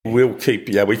We'll keep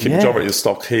majority of the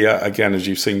stock here. Again, as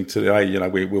you've seen today,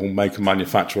 we'll make and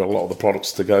manufacture a lot of the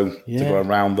products to go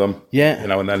around them. Yeah.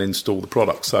 And then install the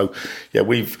product. So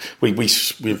we're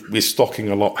stocking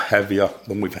a lot heavier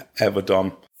than we've ever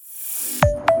done.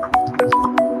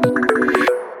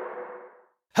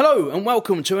 Hello and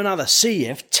welcome to another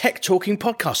CEF Tech Talking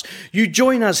podcast. You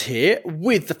join us here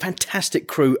with the fantastic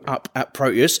crew up at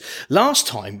Proteus. Last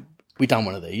time we done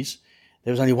one of these,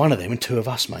 there was only one of them and two of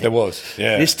us, mate. There was,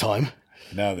 yeah. This time,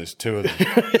 now there's two of them.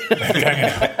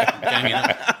 Ganging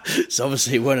up. So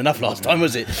obviously it weren't enough last time,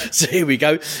 was it? So here we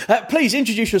go. Please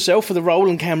introduce yourself for the role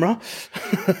and camera.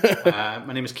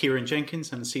 My name is Kieran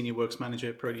Jenkins. I'm the Senior Works Manager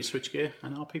at Proteus Switchgear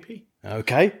and RPP.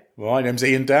 Okay. Well, my name's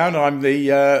Ian Down. I'm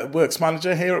the Works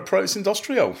Manager here at Proteus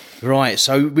Industrial. Right,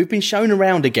 so we've been shown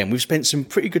around again. We've spent some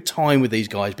pretty good time with these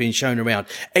guys being shown around.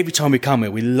 Every time we come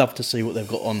here, we love to see what they've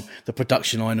got on the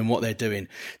production line and what they're doing.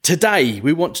 Today,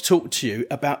 we want to talk to you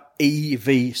about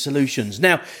EV solutions.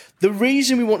 Now, the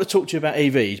reason we want to talk to you about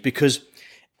EV is because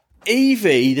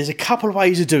EV, there's a couple of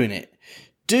ways of doing it.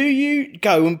 Do you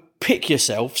go and pick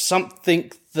yourself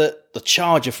something that the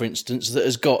charger, for instance, that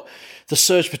has got the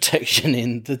surge protection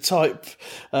in, the type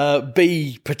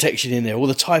B protection in there, or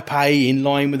the type A in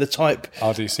line with the type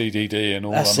RDCDD and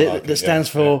all that's that. It, that stands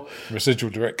for residual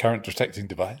direct current detecting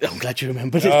device. I'm glad you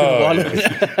remembered. It's been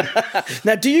a while.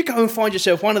 Now, do you go and find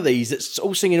yourself one of these that's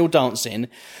all singing, all dancing,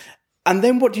 and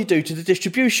then what do you do to the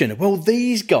distribution? Well,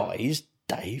 these guys,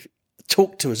 Dave,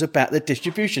 talk to us about the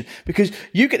distribution, because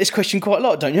you get this question quite a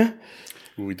lot, don't you?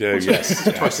 We do, yes.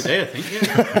 Twice a day, I think,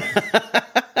 yeah.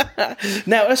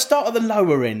 Now, let's start at the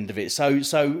lower end of it. So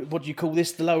what do you call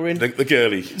this, the lower end? The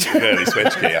girly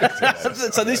switch gear.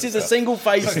 So this is a single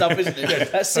phase stuff, isn't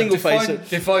it? That's single phase.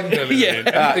 Define girly.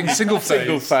 Yeah. Anything single phase.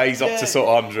 Single phase up to sort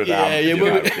of 100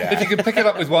 amp. If you can pick it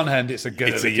up with one hand, it's a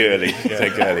girly. It's a girly. It's a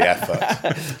girly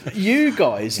effort. You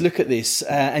guys look at this,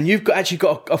 and you've actually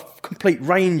got a complete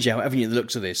range out, haven't you, the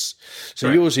looks of this? So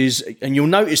Correct. Yours is, and you'll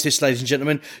notice this, ladies and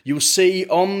gentlemen, you'll see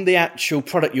on the actual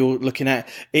product you're looking at,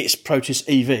 it's Proteus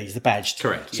EV, the badge.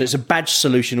 Correct, So it's a badge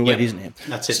solution already, isn't it?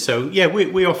 That's it. So,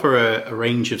 we offer a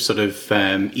range of sort of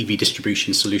EV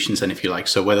distribution solutions, then, if you like.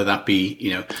 So whether that be,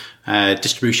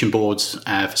 distribution boards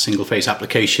for single-phase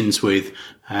applications with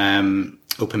open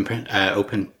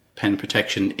pen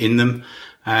protection in them.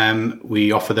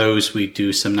 We offer those. We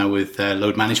do some now with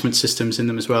load management systems in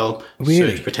them as well.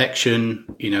 Really? Surge protection,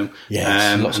 Yes,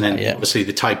 and lots of then that, yeah. obviously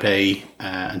the Type A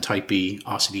and Type B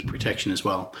RCD protection as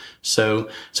well. So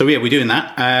we're doing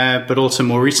that. But also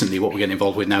more recently, what we're getting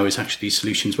involved with now is actually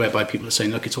solutions whereby people are saying,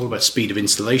 look, it's all about speed of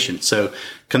installation. So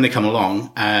can they come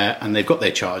along and they've got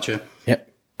their charger?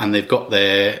 Yep. And they've got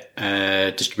their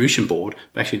distribution board.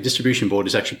 But actually, the distribution board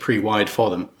is actually pre-wired for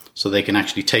them. So they can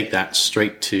actually take that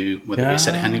straight to whether they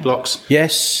set of handy blocks.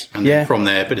 Yes. And then from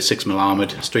there, a bit of 6mm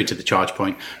armoured, straight to the charge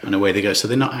point, and away they go. So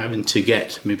they're not having to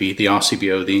get maybe the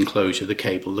RCBO, the enclosure, the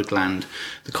cable, the gland,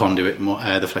 the conduit,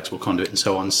 the flexible conduit, and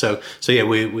so on. So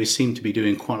we seem to be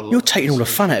doing quite a lot. You're taking all the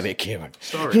fun out of it, Kieran.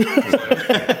 Sorry.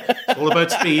 It's all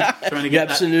about speed. Trying to get You're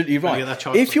absolutely that, right. That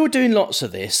charge If point. you're doing lots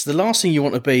of this, the last thing you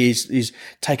want to be is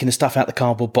taking the stuff out the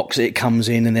cardboard box that it comes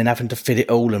in and then having to fit it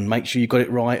all and make sure you got it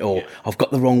right, or I've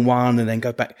got the wrong one and then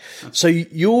go back. So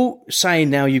you're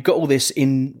saying now you've got all this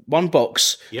in one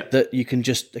box that you can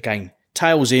just, again,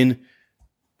 tails in,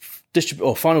 distribute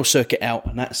or final circuit out,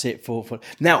 and that's it for.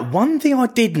 Now, one thing I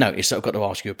did notice that I've got to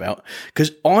ask you about,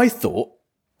 because I thought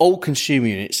all consumer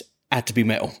units had to be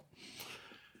metal.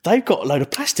 They've got a load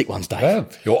of plastic ones, Dave. Well,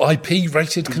 your IP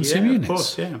rated consumer units. Of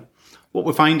course, yeah. What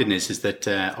we're finding is that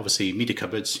obviously meter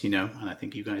cupboards, and I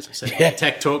think you guys have said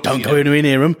Tech Talk. Don't go anywhere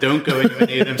near them. Don't go anywhere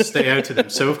near them. Stay out of them.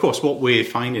 So, of course, what we're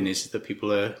finding is that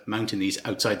people are mounting these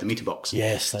outside the meter box.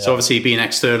 Yes, they So, are. obviously, being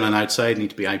external and outside, need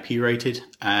to be IP rated.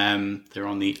 They're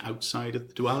on the outside of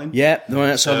the dwelling. Yeah, the one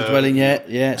outside of the dwelling,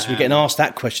 yeah. So we're getting asked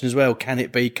that question as well. Can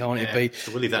it be? Can't it be?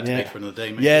 So we'll leave that debate for another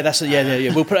day, maybe. Yeah, that's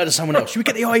yeah. We'll put that to someone else. Should we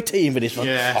get the IT in for this one?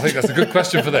 Yeah. I think that's a good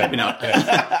question for them. Maybe not.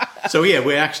 Yeah. So,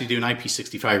 we're actually doing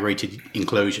IP65 rated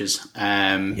enclosures,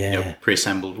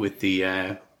 pre-assembled with the...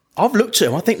 I've looked at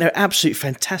them. I think they're absolute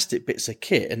fantastic bits of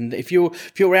kit. And if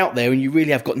you're out there and you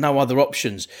really have got no other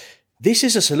options, this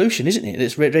is a solution, isn't it?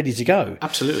 It's ready to go.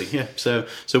 Absolutely, yeah. So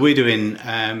we're doing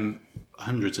a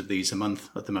hundreds of these a month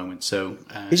at the moment. So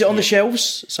is it on the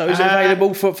shelves? So is it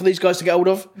available for these guys to get hold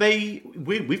of?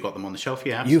 We've got them on the shelf,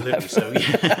 yeah, absolutely. So,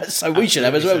 yeah. So we should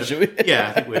have as well, should we?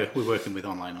 Yeah, I think we're working with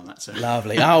online on that. So.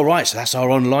 Lovely. Oh, right. So that's our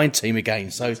online team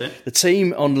again. So the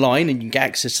team online, and you can get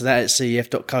access to that at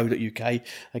cef.co.uk.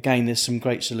 Again, there's some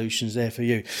great solutions there for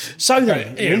you. So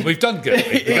then, Ian, we've done good.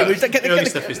 The early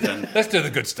stuff is done. Let's do the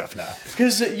good stuff now.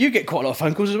 Because you get quite a lot of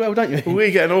phone calls as well, don't you?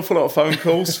 We get an awful lot of phone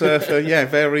calls for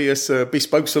various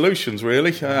bespoke solutions,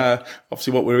 really.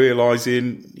 Obviously, what we're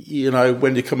realising,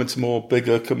 when you come into more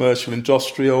bigger commercial,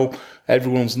 industrial,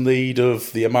 everyone's need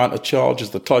of the amount of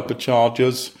chargers, the type of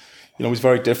chargers, is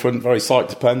very different, very site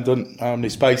dependent. How many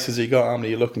spaces you got, how many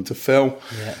you're looking to fill.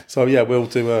 Yeah. So, we'll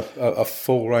do a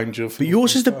full range of... But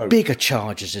yours is the bigger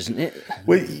chargers, isn't it?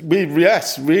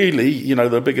 Yes, really.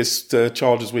 The biggest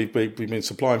chargers we've been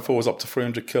supplying for is up to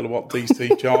 300 kilowatt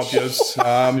DC chargers.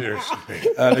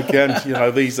 And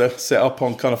again, these are set up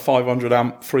on kind of 500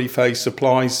 amp three-phase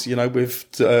supplies,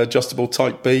 with adjustable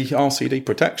Type B RCD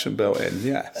protection built in,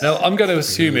 yes. Now, I'm going to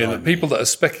assume here that people that are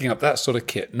speccing up that sort of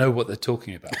kit know what they're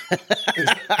talking about.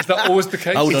 Is that always the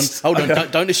case? Hold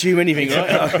on. Don't assume anything, right?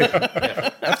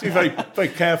 Have to be very, very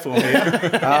careful here.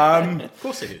 Of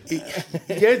course they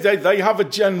do. They have a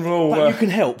general... But you can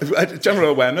help. A general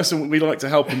awareness, and we like to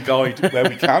help and guide where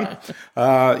we can.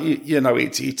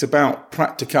 It's about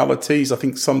practicalities. I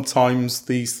think sometimes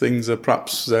these things are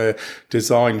perhaps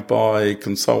designed by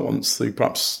consultants who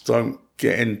perhaps don't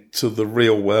get into the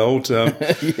real world, and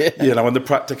the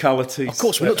practicalities. Of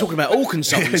course, we're not talking about all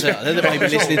consultants out there that may be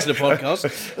listening to the podcast.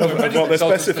 What they're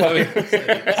specifying.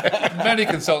 Many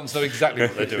consultants know exactly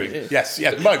what they're doing. Yes,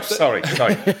 most. Sorry.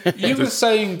 You were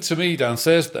saying to me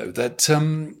downstairs, though, that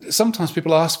sometimes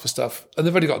people ask for stuff and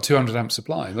they've only got a 200 amp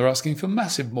supply and they're asking for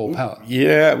massive more power.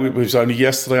 Yeah, it was only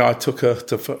yesterday I took a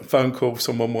phone call.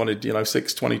 Someone wanted,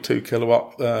 622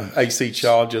 kilowatt AC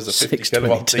chargers, a 50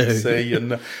 kilowatt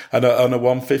DC, and a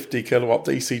 150 kilowatt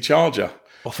DC charger.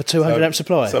 Off a 200 amp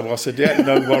supply? So I said,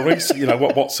 no worries.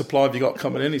 What supply have you got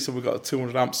coming in? He said, we've got a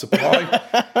 200 amp supply.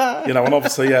 And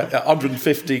obviously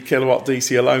 150 kilowatt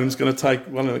DC alone is going to take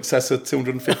in excess of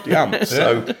 250 amps.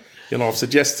 So, I've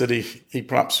suggested he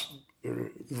perhaps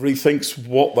rethinks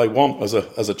what they want as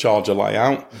a charger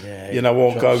layout.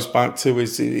 Or goes back to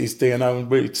his DNO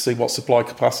and really to see what supply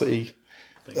capacity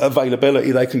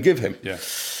availability they can give him. Yeah.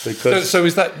 Because so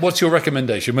is that, what's your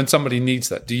recommendation when somebody needs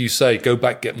that? Do you say go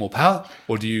back, get more power,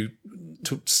 or do you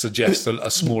suggest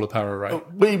a smaller power array?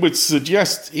 We would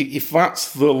suggest if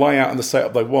that's the layout and the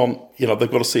setup they want, they've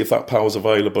got to see if that power's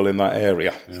available in that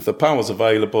area. Yeah. If the power's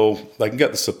available, they can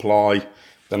get the supply,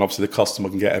 then obviously the customer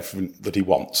can get everything that he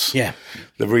wants. Yeah.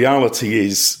 The reality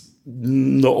is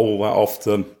not all that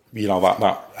often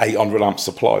that 800 amp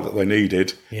supply that they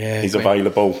needed is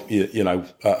available,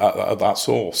 at that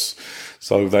source.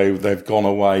 So they've gone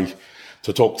away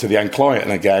to talk to the end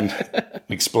client again,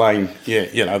 explain,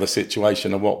 the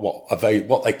situation and what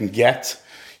they can get.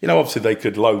 Obviously they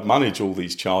could load manage all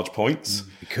these charge points.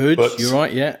 You could, but, you're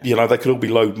right, yeah. They could all be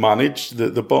load managed.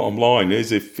 The bottom line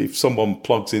is if someone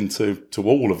plugs into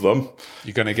all of them,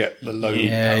 you're going to get the low.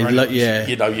 You're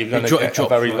going to get a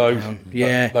very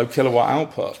low kilowatt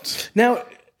output. Now,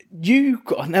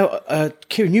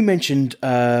 Kieran, you mentioned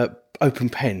Open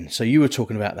Pen, so you were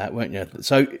talking about that, weren't you?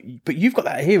 So, but you've got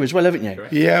that here as well, haven't you?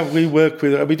 Correct. Yeah,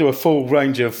 we do a full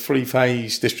range of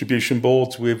three-phase distribution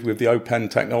boards with the Open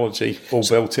technology all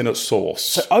built in at source.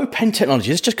 So Open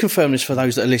technology, let's just confirm this for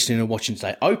those that are listening and watching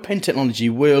today. Open technology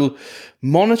will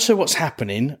monitor what's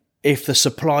happening if the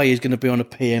supply is going to be on a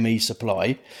PME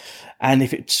supply, and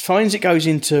if it finds it goes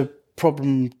into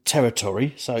problem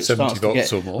territory, so it starts to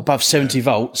get above 70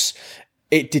 volts,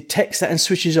 it detects that and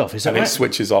switches off. Is that right? It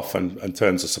switches off and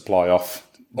turns the supply off.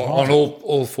 On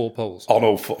all four poles? On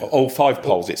all 5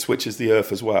 poles. It switches the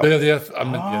earth as well. The earth.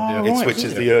 It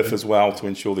switches the earth as well to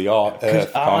ensure the earth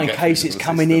in case it's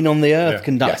coming in on the earth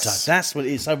conductor. Yes. That's what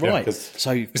it is. So, right.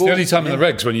 So it's the only time in the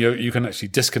regs when you can actually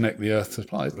disconnect the earth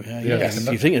supply. If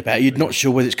you're thinking about it, you're not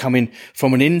sure whether it's coming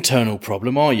from an internal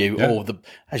problem, are you? Yeah. Or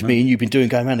as me and you've been doing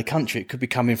going around the country, it could be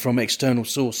coming from an external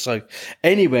source. So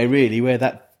anywhere really where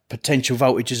that potential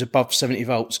voltage is above 70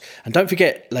 volts. And don't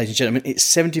forget, ladies and gentlemen, it's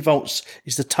 70 volts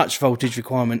is the touch voltage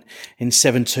requirement in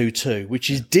 722, which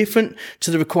is different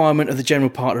to the requirement of the general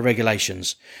part of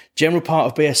regulations. General part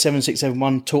of BS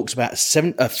 7671 talks about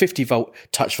 50 volt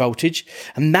touch voltage,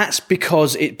 and that's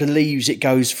because it believes it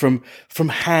goes from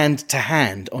hand to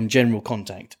hand on general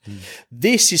contact.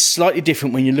 This is slightly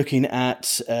different when you're looking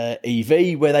at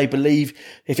EV, where they believe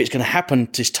if it's going to happen,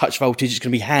 this touch voltage, it's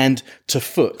going to be hand to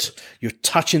foot. You're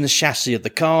touching touching the chassis of the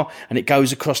car, and it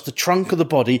goes across the trunk of the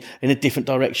body in a different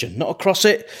direction. Not across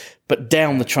it, but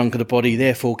down the trunk of the body,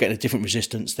 therefore getting a different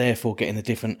resistance, therefore getting a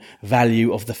different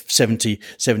value of the 70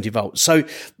 volts. So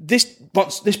this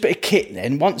bit of kit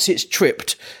then, once it's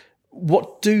tripped,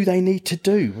 what do they need to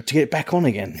do to get it back on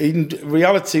again? In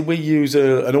reality, we use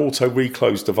an auto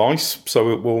reclose device,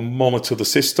 so it will monitor the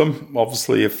system.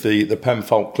 Obviously, if the pen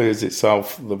fault clears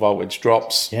itself, the voltage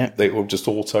drops, it will just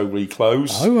auto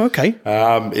reclose. Oh, okay.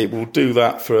 It will do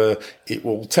that it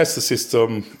will test the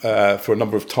system for a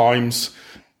number of times.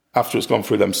 After it's gone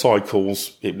through them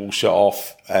cycles, it will shut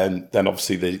off, and then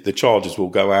obviously the chargers will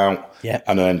go out,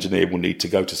 and an engineer will need to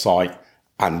go to site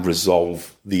and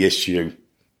resolve the issue,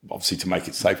 obviously to make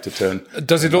it safe to turn.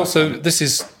 Does it also, this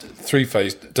is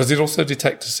 3-phase, does it also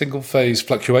detect a single-phase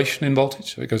fluctuation in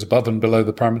voltage? So it goes above and below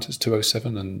the parameters,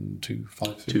 207 and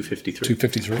 253?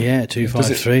 253. Yeah,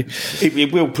 253.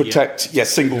 It will protect,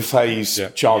 single-phase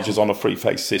charges on a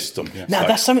 3-phase system. Yeah. Now,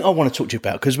 that's something I want to talk to you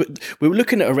about, because we were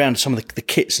looking at around some of the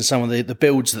kits and some of the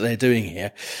builds that they're doing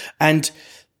here, and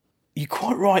you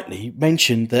quite rightly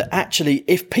mentioned that actually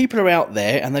if people are out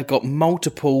there and they've got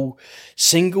multiple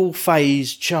single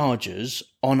phase chargers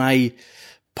on a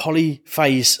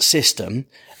polyphase system,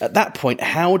 at that point,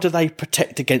 how do they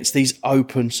protect against these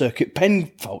open circuit pen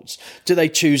faults? Do they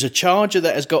choose a charger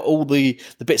that has got all the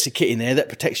bits of kit in there that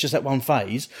protects just that one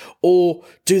phase? Or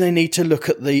do they need to look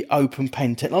at the open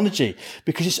pen technology?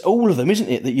 Because it's all of them, isn't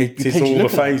it? It is all the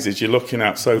phases you're looking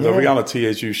at. So the reality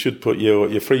is you should put your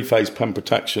 3-phase pen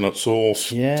protection at source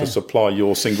to supply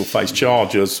your single-phase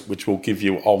chargers, which will give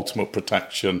you ultimate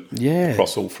protection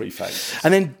across all 3 phases.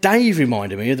 And then Dave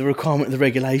reminded me of the requirement of the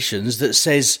regulations that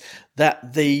says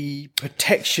that the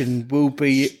protection will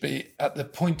be at the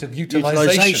point of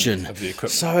utilisation of the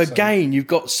equipment. So again, you've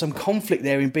got some conflict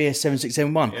there in BS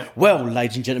 7671. Yeah. Well,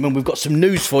 ladies and gentlemen, we've got some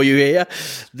news for you here.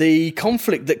 The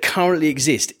conflict that currently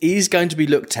exists is going to be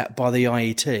looked at by the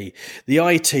IET. The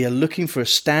IET are looking for a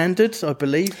standard, I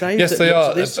believe, Dave. Yes, they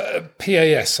are.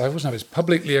 PAS, I wasn't know, it's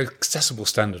publicly accessible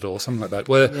standard or something like that,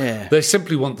 where they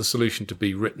simply want the solution to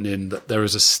be written in that there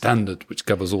is a standard which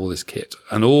covers all this kit.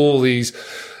 And all these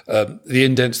the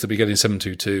indents that we get in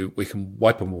 722, we can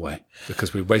wipe them away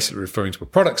because we're basically referring to a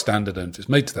product standard, and if it's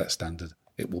made to that standard,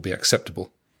 it will be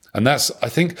acceptable. And that's, I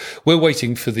think, we're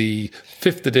waiting for the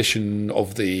 5th edition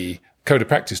of the Code of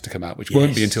Practice to come out, which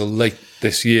won't be until late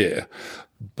this year.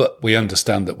 But we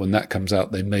understand that when that comes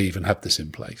out, they may even have this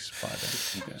in place by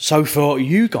then. Yeah. So for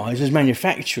you guys as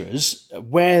manufacturers,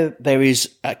 where there is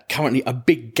currently a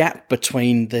big gap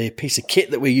between the piece of kit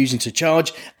that we're using to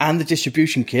charge and the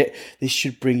distribution kit, this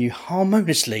should bring you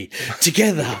harmoniously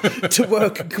together to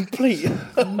work and complete.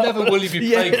 Never will you be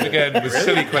plagued again with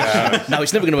silly questions. No,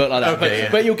 it's never going to work like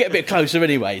that. But you'll get a bit closer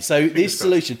anyway. So this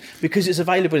solution, because it's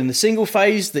available in the single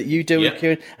phase that you deal with,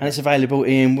 Kieran, and it's available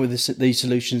in with the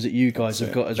solutions that you guys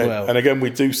have got as well. And again, we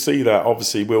do see that.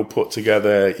 Obviously, we'll put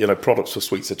together, products for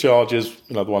suites of chargers.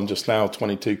 The one just now,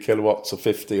 22 kilowatts, a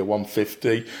 50, a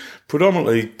 150.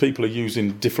 Predominantly, people are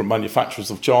using different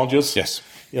manufacturers of chargers. Yes.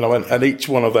 And each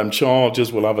one of them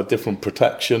chargers will have a different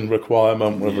protection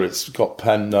requirement, whether it's got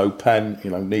pen, no pen,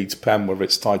 needs pen, whether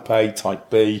it's type A, type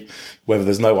B, whether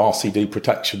there's no RCD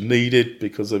protection needed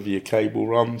because of your cable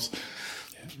runs.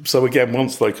 So again,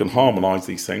 once they can harmonise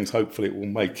these things, hopefully it will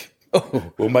make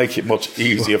it much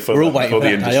easier for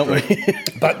the industry. Aren't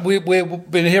we? But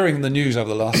we've been hearing in the news over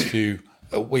the last few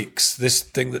weeks this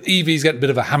thing that EVs get a bit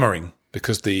of a hammering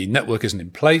because the network isn't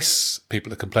in place.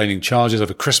 People are complaining charges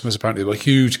over Christmas. Apparently, there were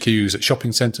huge queues at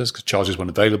shopping centres because chargers weren't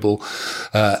available.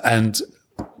 And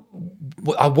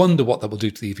I wonder what that will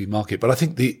do to the EV market. But I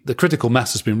think the critical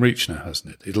mass has been reached now,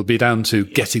 hasn't it? It'll be down to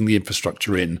getting the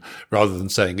infrastructure in rather than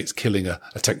saying it's killing a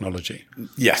technology.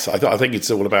 Yes, I think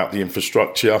it's all about the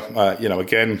infrastructure.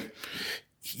 Again,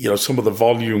 some of the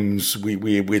volumes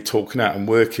we're talking at and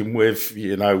working with,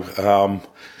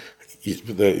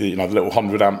 the little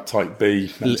 100 amp type B,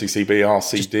 MTCB,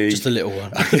 RCD. Just a little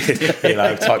one.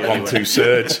 Type 1, 2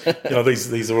 surge.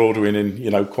 These are ordering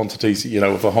in, quantities,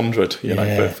 of 100,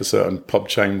 for certain pub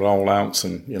chain rollouts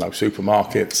and,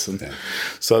 supermarkets. And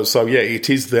so, it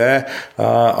is there.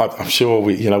 I'm sure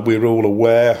we're all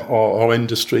aware our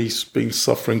industry's been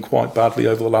suffering quite badly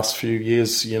over the last few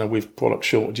years, with product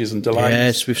shortages and delays.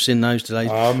 Yes, we've seen those delays.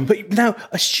 But now,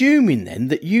 assuming then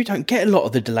that you don't get a lot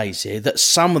of the delays here, that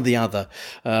some of the other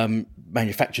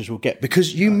manufacturers will get,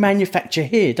 because you manufacture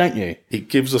here, don't you? It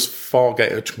gives us far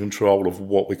greater control of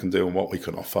what we can do and what we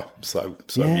can offer. So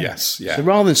yes, yeah. So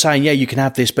rather than saying, you can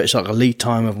have this, but it's like a lead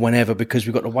time of whenever, because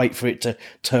we've got to wait for it to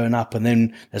turn up, and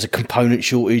then there's a component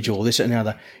shortage or this and the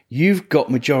other. You've got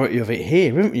majority of it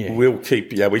here, haven't you? We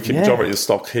keep majority of the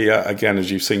stock here. Again, as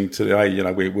you've seen today,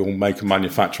 we'll make and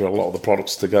manufacture a lot of the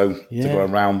products to go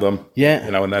around them. Yeah.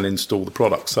 And then install the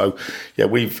product. So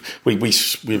we're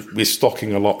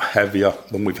stocking a lot heavier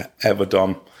than we've ever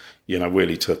done.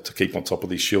 Really to keep on top of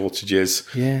these shortages.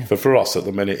 Yeah. But for us at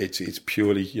the minute, it's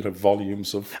purely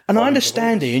volumes of. And I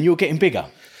understand, Ian, you're getting bigger.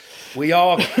 We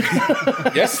are.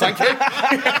 Yes, thank you.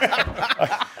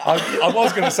 I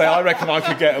was going to say, I reckon I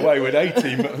could get away with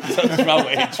 18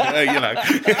 voltage,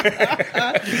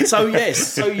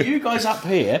 So you guys up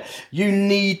here, you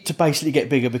need to basically get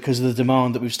bigger because of the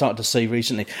demand that we've started to see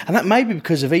recently. And that may be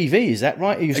because of EV, is that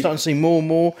right? Are you starting to see more and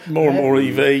more? More and more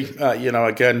EV,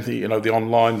 again, the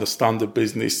online, the standard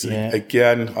business. Yeah.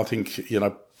 Again, I think,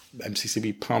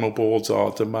 MCCB panel boards,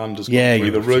 our demand has gone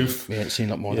through the roof. We haven't seen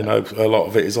a lot more. A lot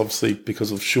of it is obviously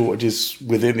because of shortages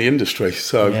within the industry.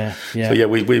 So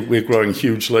we're growing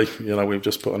hugely. We've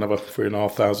just put another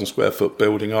 3,500 square foot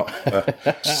building up to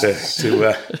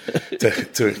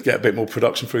get a bit more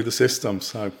production through the system.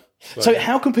 So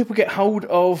how can people get hold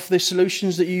of the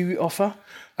solutions that you offer?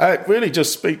 Really,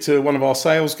 just speak to one of our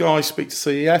sales guys, speak to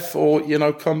CEF, or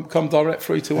come direct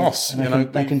through to us.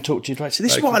 They can talk to you directly.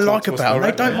 This is what I like about them.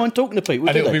 They don't mind talking to people.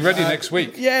 And it'll be ready next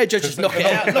week. Yeah, just knock it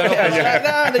out. No,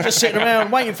 they're just sitting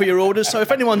around waiting for your orders. So if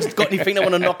anyone's got anything they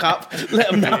want to knock up, let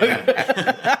them know.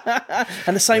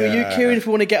 And the same with you, Kieran. If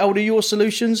you want to get hold of your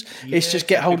solutions, it's just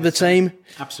get hold of the team.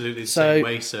 Absolutely the same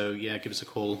way. So give us a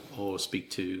call or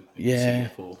speak to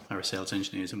CEF or our sales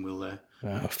engineers, and we'll.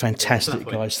 Fantastic,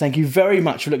 guys. Thank you very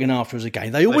much for looking after us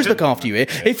again. They always look after you here.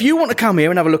 If you want to come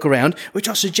here and have a look around, which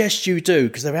I suggest you do,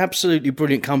 because they're absolutely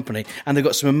brilliant company and they've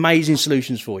got some amazing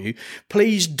solutions for you,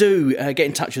 please do get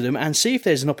in touch with them and see if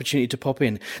there's an opportunity to pop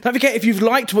in. Don't forget, if you've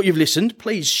liked what you've listened,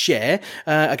 please share.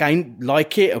 Again,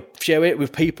 like it or share it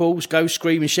with people. Go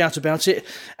scream and shout about it.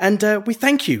 And we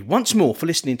thank you once more for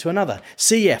listening to another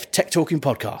CEF Tech Talking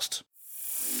podcast.